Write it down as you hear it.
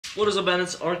What is up,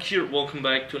 bandits? Ark here. Welcome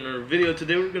back to another video.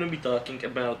 Today we're going to be talking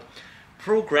about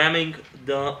programming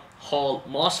the HAL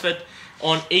MOSFET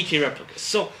on AK replicas.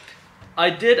 So I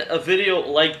did a video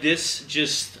like this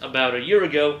just about a year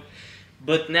ago,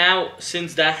 but now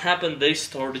since that happened they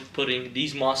started putting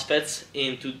these MOSFETs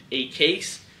into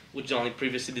AKs, which only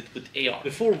previously did with AR.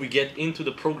 Before we get into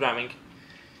the programming,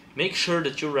 make sure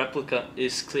that your replica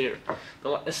is clear. The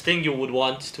last thing you would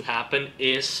want to happen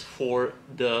is for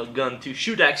the gun to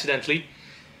shoot accidentally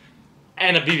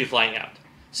and a BB flying out.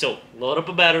 So load up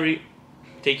a battery,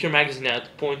 take your magazine out,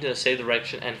 point in a safe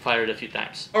direction and fire it a few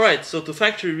times. Alright, so to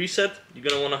factory reset, you're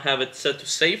gonna want to have it set to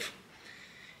safe.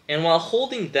 And while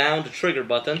holding down the trigger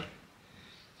button,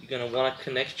 you're gonna want to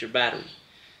connect your battery.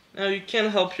 Now you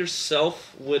can help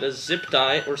yourself with a zip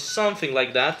tie or something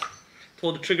like that.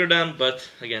 Hold the trigger down, but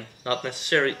again, not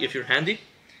necessary if you're handy.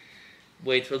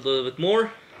 Wait for a little bit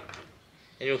more,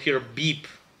 and you'll hear a beep,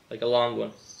 like a long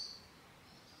one.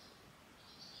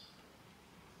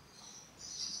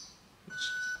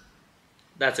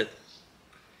 That's it.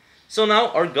 So now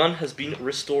our gun has been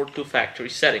restored to factory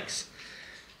settings.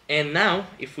 And now,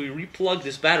 if we replug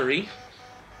this battery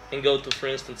and go to, for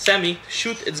instance, semi,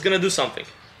 shoot, it's gonna do something.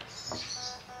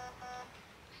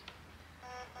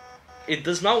 It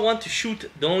does not want to shoot.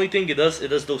 The only thing it does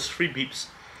those 3 beeps.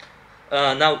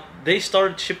 Now, they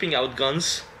started shipping out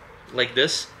guns like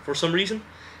this for some reason.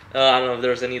 I don't know if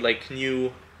there's any like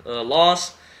new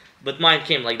laws, but mine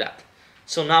came like that.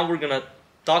 So now we're gonna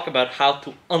talk about how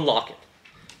to unlock it.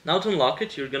 Now to unlock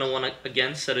it, you're gonna wanna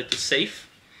again set it to safe,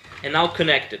 and now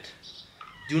connect it.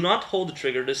 Do not hold the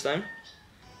trigger this time,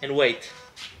 and wait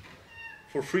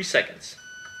for 3 seconds.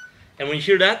 And when you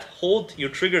hear that, hold your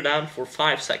trigger down for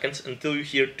 5 seconds until you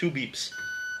hear 2 beeps.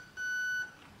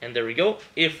 And there we go.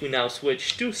 If we now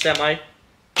switch to semi,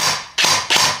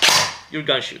 your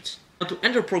gun shoots. Now to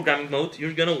enter programming mode,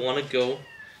 you're gonna wanna go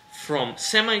from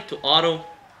semi to auto,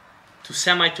 to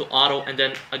semi to auto, and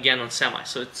then again on semi.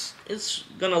 So it's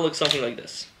gonna look something like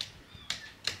this.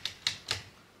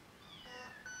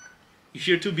 You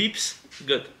hear 2 beeps?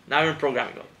 Good. Now you're in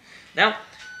programming mode. Now,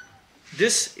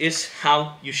 this is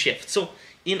how you shift. So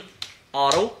in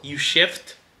auto, you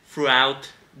shift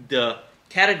throughout the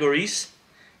categories,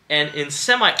 and in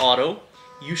semi-auto,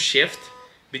 you shift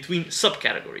between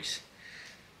subcategories.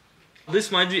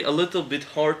 This might be a little bit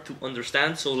hard to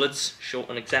understand, so let's show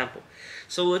an example.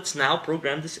 So let's now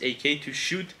program this AK to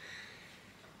shoot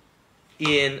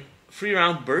in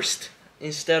 3-round burst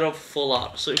instead of full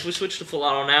auto. So if we switch to full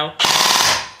auto now,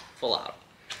 full auto.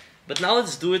 But now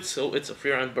let's do it so it's a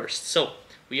 3-round burst. So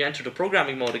we enter the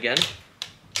programming mode again.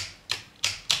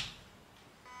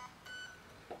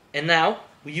 And now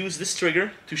we use this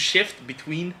trigger to shift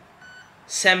between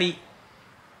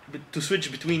to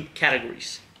switch between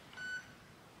categories.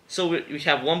 So we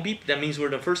have 1 beep, that means we're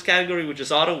in the first category, which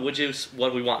is auto, which is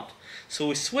what we want. So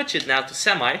we switch it now to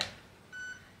semi,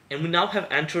 and we now have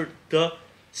entered the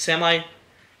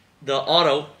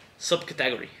auto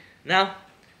subcategory. Now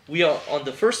we are on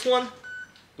the first one,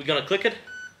 we're gonna click it,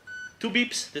 2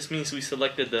 beeps, this means we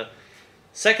selected the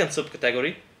second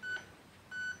subcategory.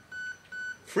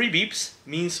 3 beeps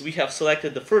means we have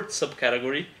selected the third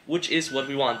subcategory, which is what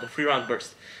we want, the 3-round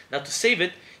burst. Now to save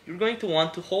it, you're going to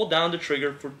want to hold down the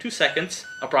trigger for 2 seconds,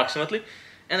 approximately,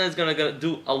 and then it's gonna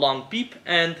do a long beep,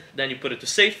 and then you put it to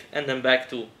safe, and then back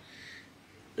to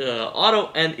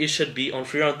auto, and it should be on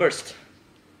 3-round burst.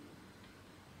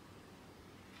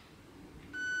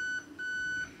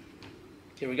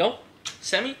 Here we go,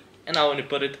 semi, and now when you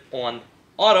put it on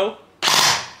auto,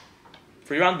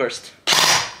 3-round burst,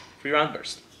 3-round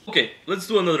burst. Okay, let's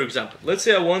do another example. Let's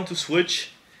say I want to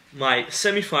switch my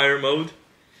semi-fire mode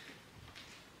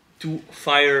to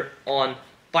fire on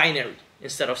binary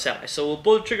instead of semi. So we'll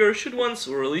pull the trigger, shoot once,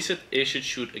 we'll release it, it should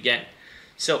shoot again.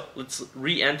 So let's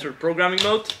re-enter programming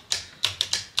mode,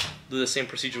 do the same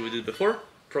procedure we did before.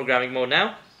 Programming mode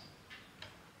now.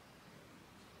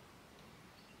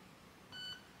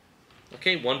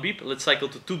 Okay, 1 beep, let's cycle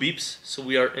to 2 beeps, so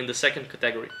we are in the second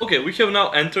category. Okay, we have now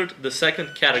entered the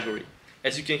second category,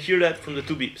 as you can hear that from the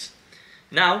 2 beeps.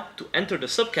 Now, to enter the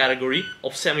subcategory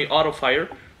of semi-auto fire,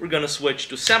 we're gonna switch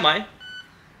to semi,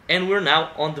 and we're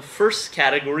now on the first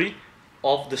category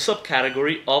of the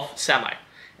subcategory of semi.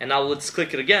 And now let's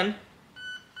click it again.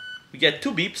 We get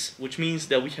 2 beeps, which means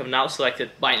that we have now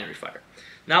selected binary fire.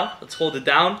 Now, let's hold it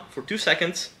down for 2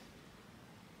 seconds.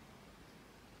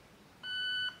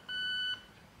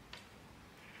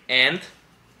 And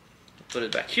put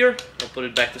it back here, we'll put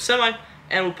it back to semi,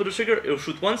 and we'll put the trigger, it'll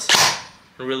shoot once,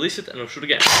 and release it, and it'll shoot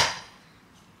again.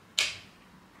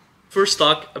 First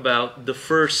talk about the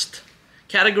first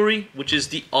category, which is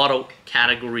the auto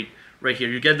category right here.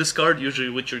 You get this card usually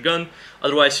with your gun,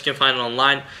 otherwise you can find it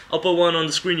online. I'll put one on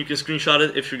the screen, you can screenshot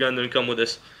it if your gun didn't come with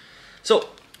this. So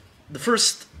the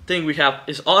first thing we have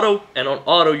is auto, and on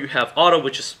auto you have auto,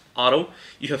 which is auto.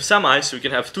 You have semi, so you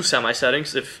can have 2 semi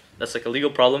settings if that's like a legal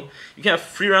problem. You can have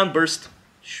 3-round burst,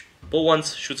 pull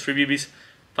once, shoots 3 BBs,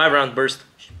 5-round burst,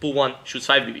 pull 1, shoots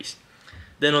 5 BBs.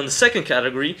 Then on the second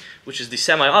category, which is the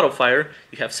semi-auto fire,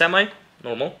 you have semi,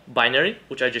 normal, binary,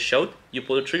 which I just showed. You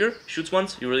pull the trigger, shoots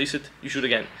once, you release it, you shoot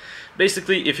again.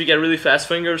 Basically, if you get really fast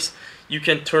fingers, you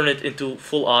can turn it into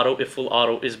full auto if full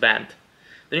auto is banned.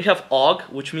 Then you have AUG,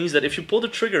 which means that if you pull the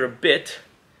trigger a bit,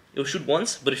 it'll shoot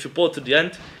once, but if you pull it to the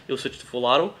end, it'll switch to full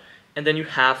auto. And then you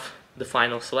have the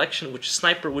final selection, which is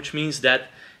sniper, which means that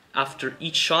after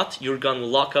each shot, your gun will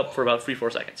lock up for about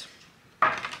 3-4 seconds.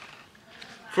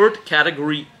 Third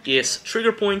category is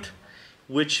trigger point,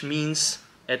 which means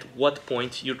at what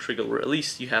point your trigger will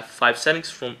release. You have 5 settings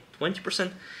from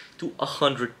 20% to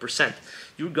 100%.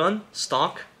 Your gun,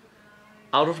 stock,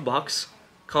 out of the box,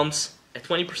 comes at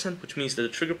 20%, which means that the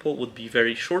trigger pull would be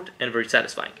very short and very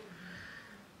satisfying.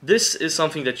 This is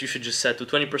something that you should just set to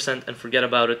 20% and forget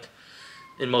about it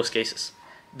in most cases.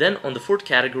 Then on the fourth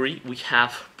category, we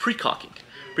have precocking.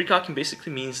 Precocking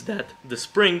basically means that the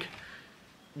spring,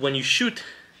 when you shoot,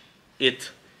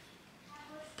 it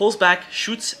pulls back,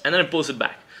 shoots, and then it pulls it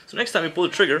back. So next time you pull the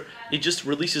trigger, it just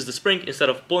releases the spring instead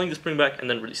of pulling the spring back and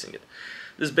then releasing it.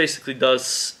 This basically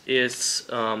does is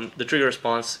the trigger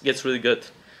response gets really good,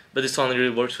 but this only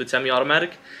really works with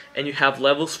semi-automatic, and you have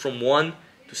levels from 1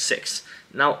 to 6.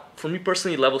 Now, for me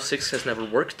personally, level 6 has never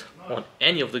worked on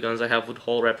any of the guns I have with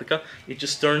HAL replica. It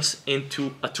just turns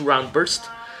into a 2-round burst.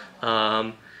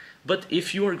 But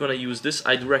if you are gonna use this,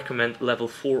 I do recommend level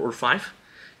 4 or 5.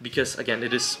 Because again,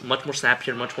 it is much more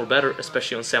snappier, much more better,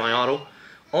 especially on semi-auto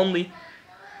only.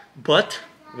 But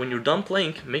when you're done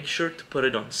playing, make sure to put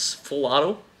it on full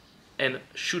auto and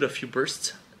shoot a few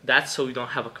bursts. That's so you don't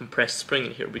have a compressed spring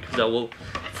in here, because that will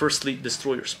firstly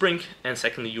destroy your spring and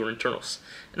secondly your internals.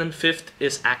 And then fifth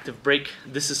is active brake.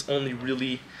 This is only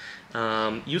really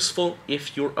useful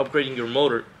if you're upgrading your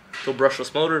motor to a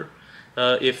brushless motor.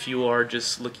 If you are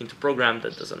just looking to program,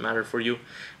 that doesn't matter for you.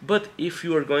 But if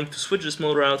you are going to switch this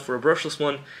motor out for a brushless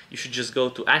one, you should just go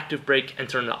to active brake and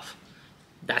turn it off.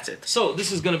 That's it. So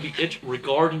this is going to be it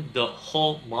regarding the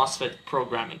HAL MOSFET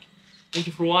programming. Thank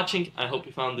you for watching. I hope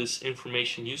you found this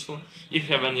information useful. If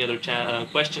you have any other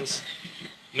questions,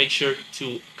 make sure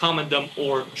to comment them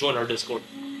or join our Discord.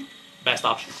 Best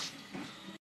option.